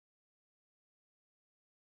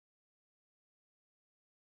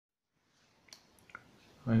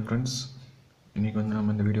Hi friends, இன்னைக்கு வந்து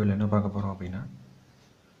நம்ம இந்த வீடியோவில் என்ன பார்க்க போகிறோம் அப்படின்னா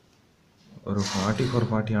ஒரு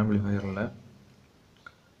 4440 ஆம்பிளிஃபையரில்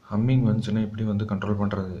ஹம்மிங் வந்துச்சுன்னா எப்படி வந்து கண்ட்ரோல்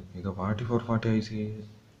பண்ணுறது. இது 4440 ஐசி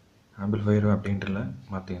ஆம்பிளிஃபையர் அப்படின்ட்டு இல்லை,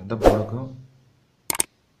 மற்ற எந்த போர்டுக்கும்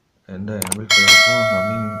எந்த ஆம்பிளிஃபையருக்கும்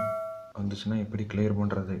ஹம்மிங் வந்துச்சுன்னா எப்படி கிளியர்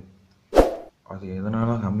பண்ணுறது, அது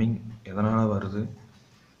எதனால் வருது,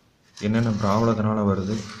 என்னென்ன ப்ராப்ளத்தினால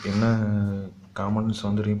வருது, என்ன காமன்ஸ்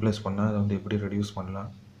வந்து ரீப்ளேஸ் பண்ணால் அதை வந்து எப்படி ரெடியூஸ்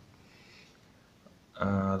பண்ணலாம்,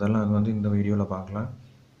 அதெல்லாம் அது வந்து இந்த வீடியோவில் பார்க்கலாம்.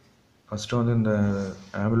 ஃபஸ்ட்டு வந்து இந்த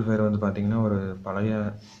ஆம்பிளிஃபையர் வந்து பார்த்திங்கன்னா ஒரு பழைய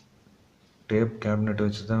டேப் கேபினெட்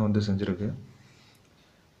வச்சு தான் வந்து செஞ்சுருக்கு.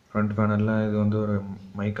 ஃப்ரண்ட் பேனலில் இது வந்து ஒரு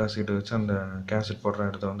மைக்கா சீட்டு வச்சு அந்த கேசட் போடுற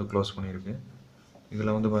இடத்த வந்து க்ளோஸ் பண்ணியிருக்கு.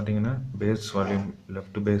 இதில் வந்து பார்த்திங்கன்னா base volume,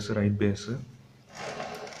 left base, right base,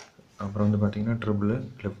 அப்புறம் வந்து பார்த்திங்கன்னா triple,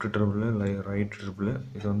 left triple, right triple.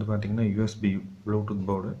 இது வந்து பார்த்திங்கன்னா யூஎஸ்பி ப்ளூடூத்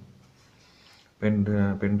போர்டு,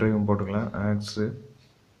 பென் ட்ரைவும் போட்டுக்கலாம், ஆக்ஸு,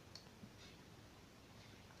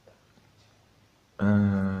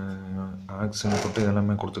 இன்புட்டு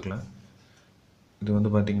எல்லாமே கொடுத்துக்கலாம். இது வந்து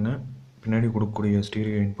பார்த்திங்கன்னா பின்னாடி கொடுக்கக்கூடிய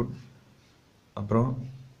ஸ்டீரியோ இன்புட், அப்புறம்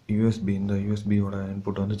யூஎஸ்பி, இந்த யூஎஸ்பியோட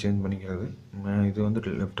இன்புட் வந்து சேஞ்ச் பண்ணிக்கிறது. இது வந்து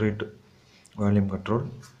லெஃப்ட் ரைட் வால்யூம் கண்ட்ரோல்.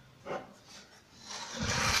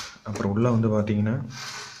 அப்புறம் உள்ளே வந்து பார்த்திங்கன்னா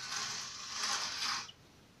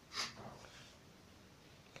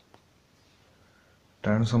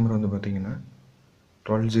ட்ரான்ஸ்ஃபார்மர் வந்து பார்த்திங்கன்னா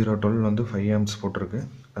 12012 வந்து 5 amps போட்டிருக்கு.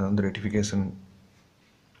 அது வந்து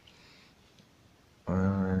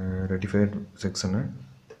ரெட்டிஃபைட் செக்ஷனு,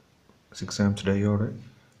 6 amps டயோடு.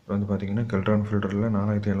 வந்து பார்த்திங்கன்னா கெல்ட்ரான் ஃபில்டரில்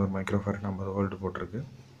 4700 மைக்ரோஃபாரட் 50 வோல்ட் போட்டிருக்கு.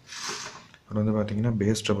 அப்புறம் வந்து பார்த்திங்கன்னா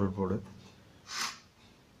பேஸ் ட்ரபிள் போர்டு.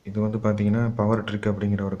 இது வந்து பார்த்திங்கன்னா பவர் ட்ரிக்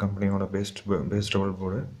அப்படிங்கிற ஒரு கம்பெனியோட பேஸ் ட்ரபிள்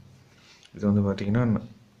போர்டு. இது வந்து பார்த்திங்கன்னா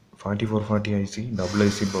 4440 ஐசி டபுள்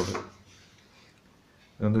ஐசி போர்டு.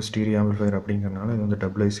 இது வந்து ஸ்டீரியோ ஆம்பிளிஃபையர் அப்படிங்கிறனால இது வந்து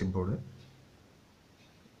டபுள் ஐசி போர்டு.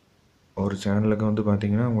 ஒரு சேனலுக்கு வந்து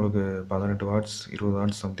பார்த்திங்கன்னா உங்களுக்கு 18 வாட்ஸ் 20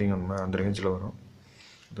 வாட்ஸ் சம்திங் அந்த ரேஞ்சில் வரும்.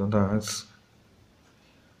 இது வந்து aux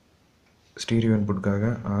stereo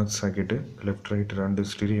இன்புட்காக aux socket, left right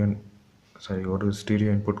ஒரு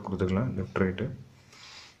ஸ்டீரியோ இன்புட் கொடுத்துக்கலாம், லெஃப்ட் ரைட்டு,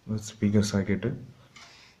 ஸ்பீக்கர் சாக்கெட்டு.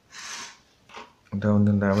 இதான்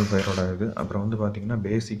வந்து இந்த ஆம்பிளிஃபையரோட இது. அப்புறம் வந்து பார்த்திங்கன்னா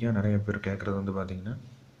பேசிக்காக நிறைய பேர் கேட்குறது வந்து பார்த்திங்கன்னா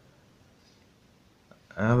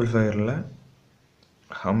ஆம்பிளிஃபையரில்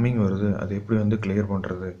ஹம்மிங் வருது, அது எப்படி வந்து கிளியர்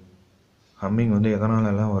பண்ணுறது, ஹம்மிங் வந்து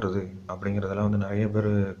எதனாலலாம் வருது அப்படிங்கிறதெல்லாம் வந்து நிறைய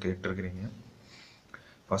பேர் கேட்டிருக்கிறீங்க.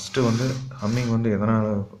 ஃபஸ்ட்டு வந்து ஹம்மிங் வந்து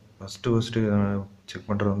எதனால் ஃபஸ்ட்டு செக்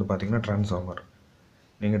பண்ணுறது வந்து பார்த்திங்கன்னா ட்ரான்ஸ்ஃபார்மர்.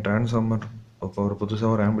 நீங்கள் ட்ரான்ஸ்ஃபார்மர் இப்போ ஒரு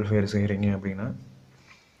புதுசாக ஒரு ஆம்பிளிஃபையர் செய்கிறீங்க அப்படின்னா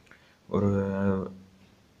ஒரு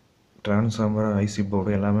ட்ரான்ஸ்ஃபார்மர், ஐசி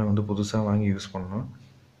போர்டு எல்லாமே வந்து புதுசாக வாங்கி யூஸ் பண்ணணும்.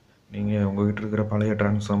 நீங்கள் உங்கள்கிட்ட இருக்கிற பழைய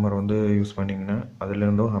ட்ரான்ஸ்ஃபார்மர் வந்து யூஸ் பண்ணிங்கன்னா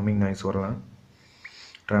அதுலேருந்தும் ஹம்மிங் நாய்ஸ் வரலாம்.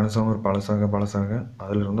 ட்ரான்ஸ்ஃபார்மர் பழசாக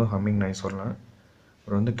அதிலிருந்தும் ஹம்மிங் நாய்ஸ் வரலாம்.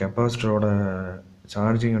 அப்புறம் வந்து கெப்பாசிட்டரோட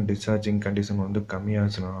சார்ஜிங் அண்ட் டிஸ்சார்ஜிங் கண்டிஷன் வந்து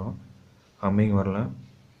கம்மியாச்சுனாலும் ஹம்மிங் வரலாம்.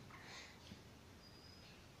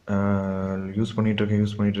 யூஸ்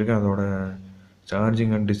பண்ணிகிட்ருக்க அதோட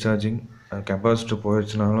சார்ஜிங் அண்ட் டிஸ்சார்ஜிங் கெப்பாசிட்டர்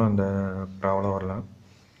போயிடுச்சுனாலும் அந்த ப்ராப்ளம் வரலாம்.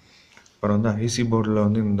 அப்புறம் வந்து ஐசி போர்டில்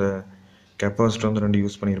வந்து இந்த கெப்பாசிட்டர் வந்து 2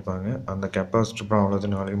 யூஸ் பண்ணியிருப்பாங்க. அந்த கெப்பாசிட்டர்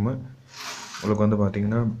ப்ராப்ளத்தினாலையும் உங்களுக்கு வந்து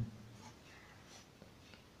பார்த்திங்கன்னா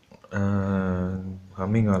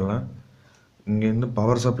ஹம்மிங் வரலாம். இங்கேருந்து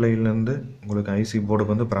பவர் சப்ளைலேருந்து உங்களுக்கு ஐசி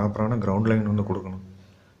போர்டுக்கு வந்து ப்ராப்பரான கிரவுண்ட் லைன் வந்து கொடுக்கணும்.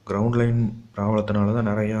 கிரவுண்ட் லைன் ப்ராப்ளத்தினால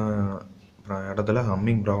தான் நிறையா இடத்துல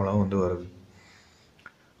ஹம்மிங் ப்ராப்ளம் வந்து வருது.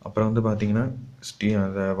 அப்புறம் வந்து பார்த்திங்கன்னா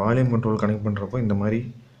அந்த வால்யூம் கண்ட்ரோல் கனெக்ட் பண்ணுறப்போ இந்த மாதிரி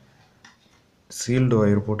சீல்டு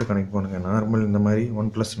ஒயர் போட்டு கனெக்ட் பண்ணுங்கள். நார்மல் இந்த மாதிரி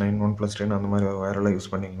 1+9 1+10 அந்த மாதிரி ஒயரெல்லாம் யூஸ்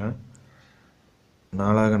பண்ணிங்கன்னா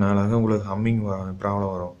நாளாக உங்களுக்கு ஹம்மிங்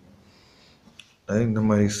ப்ராப்ளம் வரும். அதாவது இந்த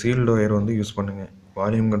மாதிரி சீல்டு ஒயர் வந்து யூஸ் பண்ணுங்கள்.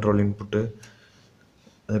 வால்யூம் கண்ட்ரோல் இன்புட்டு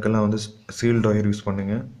அதுக்கெல்லாம் வந்து சீல்டு ஒயர் யூஸ்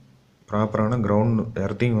பண்ணுங்கள். ப்ராப்பரான கிரவுண்ட்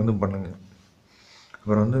எர்த்திங் வந்து பண்ணுங்கள்.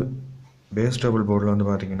 அப்புறம் வந்து பேஸ் ட்ரபிள் போர்டில் வந்து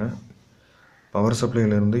பார்த்திங்கன்னா பவர்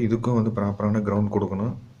சப்ளைலேருந்து இதுக்கும் வந்து ப்ராப்பரான கிரவுண்ட்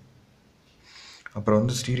கொடுக்கணும். அப்புறம்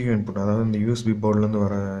வந்து ஸ்டீரியோ இன்புட், அதாவது இந்த யூஎஸ்பி போர்ட்லேருந்து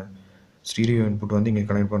வர ஸ்டீரியோ இன்புட் வந்து இங்கே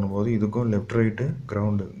கனெக்ட் பண்ணும்போது இதுக்கும் லெஃப்ட் ரைட்டு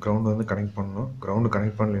கிரவுண்டு வந்து கனெக்ட் பண்ணணும். கிரவுண்டு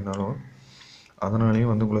கனெக்ட் பண்ணலைனாலும்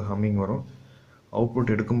அதனாலேயும் வந்து உங்களுக்கு ஹம்மிங் வரும்.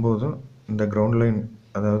 அவுட்புட் எடுக்கும்போதும் இந்த கிரவுண்ட் லைன்,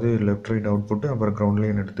 அதாவது லெஃப்ட் ரைட் அவுட்புட்டு அப்புறம் கிரவுண்ட்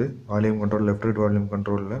லைன் எடுத்து volume control, left right volume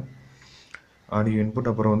கண்ட்ரோலில் ஆடியோ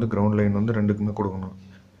இன்புட் அப்புறம் வந்து கிரவுண்ட் லைன் வந்து ரெண்டுக்குமே கொடுக்கணும்.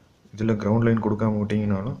 இதில் கிரவுண்ட் லைன் கொடுக்காம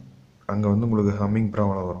விட்டிங்கனாலும் அங்கே வந்து உங்களுக்கு ஹம்மிங்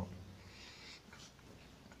ப்ராப்ளம் வரும்.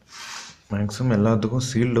 மேக்ஸிமம் எல்லாத்துக்கும்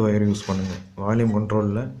சீல்டு ஒயர் யூஸ் பண்ணுங்கள். வால்யூம்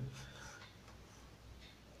கண்ட்ரோலில்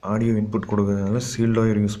ஆடியோ இன்புட் கொடுக்குறதுனால சீல்டு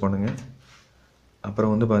ஒயர் யூஸ் பண்ணுங்கள்.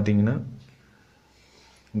 அப்புறம் வந்து பார்த்திங்கன்னா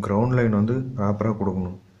கிரவுண்ட் லைன் வந்து ப்ராப்பராக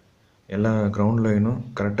கொடுக்கணும். எல்லா கிரவுண்ட் லைனும்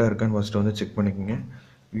கரெக்டாக இருக்கான்னு ஃபஸ்ட்டு வந்து செக் பண்ணிக்கோங்க.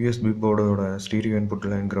 யூஎஸ்பி போர்டோட ஸ்டீரியோ இன்புட்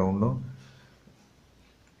லைன் கிரவுண்டும்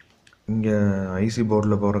இங்கே ஐசி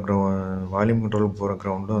போர்டில் போகிற வால்யூம் கண்ட்ரோலுக்கு போகிற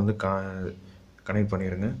கிரவுண்டும் வந்து கனெக்ட்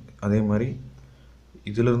பண்ணிடுங்க. அதே மாதிரி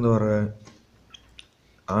இதிலேருந்து வர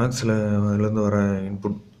ஆக்ஸில் இதுலேருந்து வர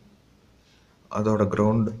இன்புட் அதோட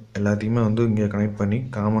கிரவுண்ட் எல்லாத்தையுமே வந்து இங்கே கனெக்ட் பண்ணி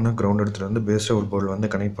காமனாக கிரவுண்ட் எடுத்துகிட்டு வந்து பேஸ் அவுட் போர்டில் வந்து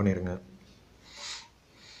கனெக்ட் பண்ணிடுங்க.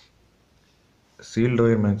 சீல்டு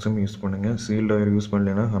ஒயர் மேக்ஸிமம் யூஸ் பண்ணுங்கள். சீல்டு ஒயர் யூஸ்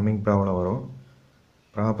பண்ணலைன்னா ஹம்மிங் ப்ராப்ளம் வரும்.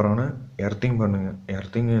 ப்ராப்பரான எர்த்திங் பண்ணுங்கள்.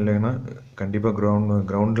 எர்த்திங் இல்லைன்னா கண்டிப்பாக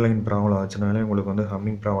கிரவுண்ட் லைன் ப்ராப்ளம் ஆச்சுனாலே உங்களுக்கு வந்து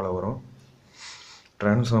ஹம்மிங் ப்ராப்ளம் வரும்.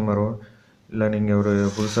 ட்ரான்ஸ்ஃபார்மரோ இல்லை நீங்கள் ஒரு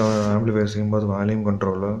புதுசாக ஆம்பிளிஃபையர் செய்யும்போது volume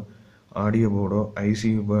கண்ட்ரோலோ audio Porto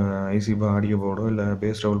IC audio Porto இல்லை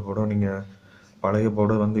பேஸ் டபுள் போர்டோ நீங்கள் பழைய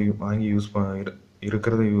போர்டை வந்து வாங்கி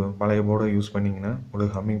இருக்கிறது பழைய போர்டை யூஸ் பண்ணிங்கன்னா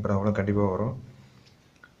உங்களுக்கு ஹம்மிங் ப்ராப்ளம் கண்டிப்பாக வரும்.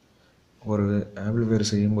 ஒரு ஆம்பிளிஃபையர்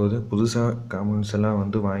செய்யும்போது புதுசாக காம்பனன்ட்ஸ் எல்லாம்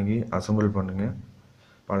வந்து வாங்கி அசம்பிள் பண்ணுங்கள்.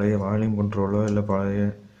 பழைய வால்யூம் கண்ட்ரோலோ இல்லை பழைய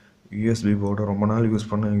யூஎஸ்பி போர்டோ ரொம்ப நாள்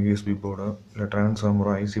யூஸ் பண்ண யூஎஸ்பி போர்டோ இல்லை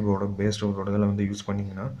ட்ரான்ஸ்ஃபார்மரோ ஐசி போர்டோ பேஸ் போர்டோ இதெல்லாம் வந்து யூஸ்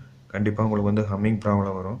பண்ணிங்கன்னா கண்டிப்பாக உங்களுக்கு வந்து ஹம்மிங்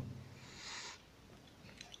ப்ராப்ளம் வரும்.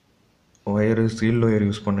 ஒயரு சீல்டு ஒயர்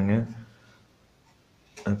யூஸ் பண்ணுங்கள்.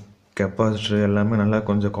 கெப்பாசிட்டர் எல்லாமே நல்லா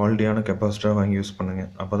கொஞ்சம் குவாலிட்டியான கெப்பாசிட்டராக வாங்கி யூஸ்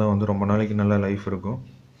பண்ணுங்கள். அப்போ தான் வந்து ரொம்ப நாளைக்கு நல்லா லைஃப் இருக்கும்.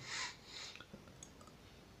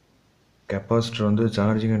 கெப்பாசிட்டர் வந்து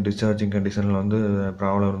சார்ஜிங் அண்ட் டிஸ்சார்ஜிங் கண்டிஷனில் வந்து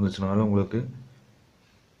ப்ராப்ளம் இருந்துச்சுனாலும் உங்களுக்கு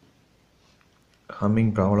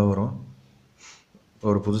ஹம்மிங் ப்ராப்ளம் வரும்.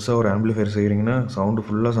 ஒரு புதுசாக ஒரு ஆம்பிளிஃபையர் செய்கிறீங்கன்னா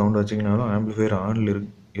ஃபுல்லாக சவுண்டு வச்சிங்கனாலும் ஆம்பிளிஃபையர் ஆனில்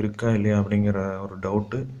இருக்கா இல்லையா அப்படிங்கிற ஒரு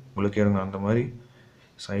டவுட்டு உங்களுக்கு இருங்க. அந்த மாதிரி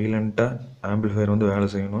சைலண்ட்டாக ஆம்பிளிஃபையர் வந்து வேலை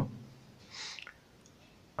செய்யணும்.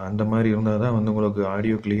 அந்த மாதிரி இருந்தால் தான் வந்து உங்களுக்கு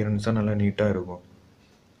ஆடியோ கிளியரன்ஸாக நல்லா நீட்டாக இருக்கும்.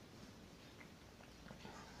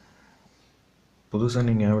 புதுசாக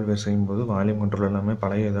நீங்கள் ஆம்பிளிஃபையர் செய்யும்போது வால்யூம் கண்ட்ரோல் எல்லாமே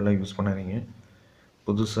பழைய இதெல்லாம் யூஸ் பண்ணாதீங்க.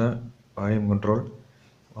 புதுசாக வால்யூம்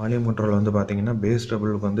கண்ட்ரோல் வந்து பார்த்தீங்கன்னா பேஸ்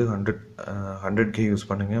டபுளுக்கு வந்து 100K யூஸ்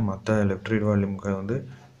பண்ணுங்கள். மற்ற லெஃப்ட் ரைட் வால்யூமுக்கு வந்து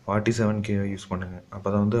 47K யூஸ் பண்ணுங்கள். அப்போ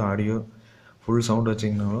தான் வந்து ஆடியோ ஃபுல் சவுண்ட்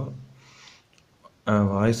வச்சிங்கனாலும்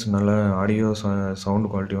வாய்ஸ் நல்லா ஆடியோ சவுண்ட்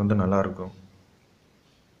குவாலிட்டி வந்து நல்லாயிருக்கும்.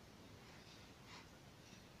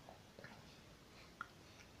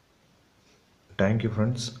 தேங்க்யூ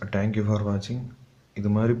ஃப்ரெண்ட்ஸ், தேங்க்யூ ஃபார் வாட்சிங். இது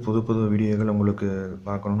மாதிரி புது வீடியோக்கள் உங்களுக்கு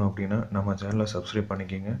பார்க்கணும் அப்படின்னா நம்ம சேனலை சப்ஸ்கிரைப்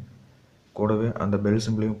பண்ணிக்கோங்க. கூடவே அந்த பெல்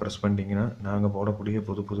சிம்பிளையும் ப்ரெஸ் பண்ணிட்டீங்கன்னா நாங்கள் போடக்கூடிய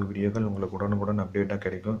புது வீடியோக்கள் உங்களுக்கு உடனுக்குடன் அப்டேட்டாக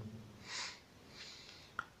கிடைக்கும்.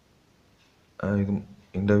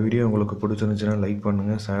 இந்த வீடியோ உங்களுக்கு பிடிச்சிருந்துச்சுன்னா லைக்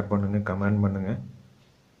பண்ணுங்கள், ஷேர் பண்ணுங்கள், கமெண்ட் பண்ணுங்கள்.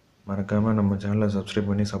 மறக்காமல் நம்ம சேனலை சப்ஸ்கிரைப்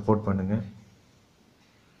பண்ணி சப்போர்ட் பண்ணுங்கள்.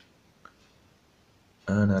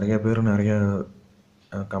 நிறைய பேர் நிறைய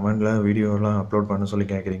கமெண்டில் வீடியோலாம் அப்லோட் பண்ண சொல்லி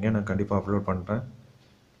கேட்குறீங்க. நான் கண்டிப்பாக அப்லோட் பண்ணுறேன்.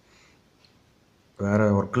 வேறு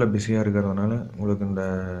ஒர்க்கில் பிஸியாக இருக்கிறதுனால உங்களுக்கு இந்த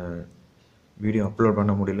வீடியோ அப்லோட்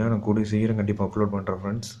பண்ண முடியல. நான் கூடிய சீக்கிரம் கண்டிப்பாக அப்லோட் பண்ணுறேன்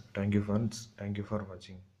friends. Thank you friends, thank you for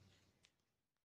வாட்சிங்.